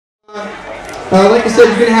Like I said,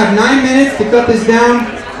 you're going to have 9 minutes to cut this down.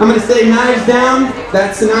 I'm going to say knives down.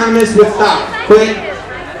 That's synonymous with stop. Quit.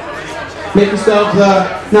 Make yourselves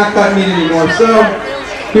not cut meat anymore. So,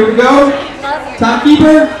 here we go.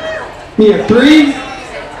 Timekeeper. Here, 3,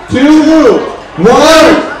 2, 1,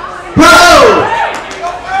 go!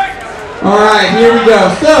 Alright, here we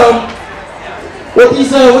go. So, what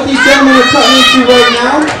these gentlemen are cutting into right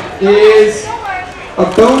now is a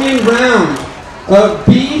bone-in round of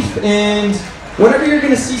beef, and whenever you're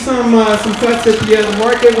going to see some cuts at the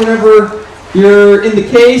market, whenever you're in the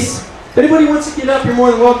case, if anybody wants to get up, you're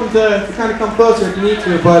more than welcome to kind of come closer if you need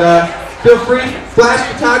to, but feel free. Flash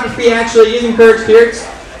photography actually is encouraged here. It's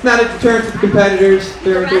not a deterrent to the competitors.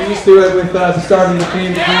 They're used to it with the start of the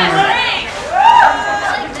game.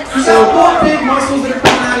 So, what big muscles that are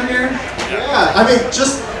coming out of here? Yeah, I mean,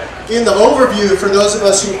 just in the overview, for those of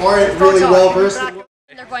us who aren't really well versed in.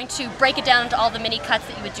 They're going to break it down into all the mini cuts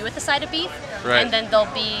that you would do with the side of beef, right. And then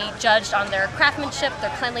they'll be judged on their craftsmanship,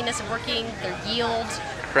 their cleanliness of working, their yield.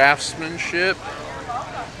 Craftsmanship,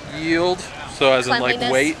 yield, so as in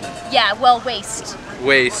like weight? Yeah, well, waste.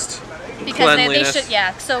 Waste. Because they should,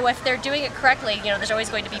 yeah. So if they're doing it correctly, you know, there's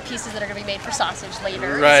always going to be pieces that are going to be made for sausage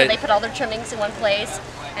later. Right. So they put all their trimmings in one place,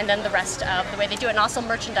 and then the rest of the way they do it. And also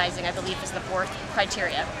merchandising, I believe, is the 4th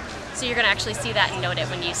criteria. So you're going to actually see that and note it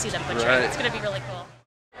when you see them butchering. Right. It's going to be really cool.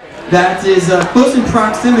 That is close in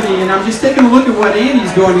proximity, and I'm just taking a look at what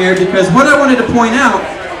Andy's doing here, because what I wanted to point out,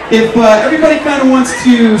 if everybody kind of wants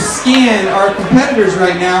to scan our competitors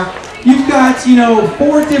right now, you've got, you know,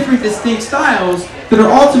 4 different distinct styles that are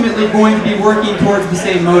ultimately going to be working towards the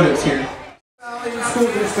same motives here. School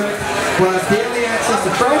district will have daily access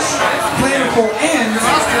to fresh, flavorful, and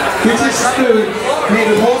nutritious food made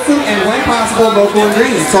with wholesome and, when possible, local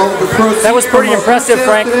ingredients. All of the proceeds that was pretty impressive,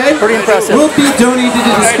 Frank. Pretty impressive. Will be donated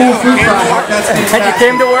to the school food project. That's and you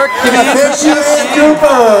came to work? Give it a picture and Cooper.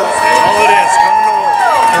 All it is, coming to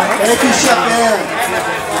work. Thank you, Chef Aaron.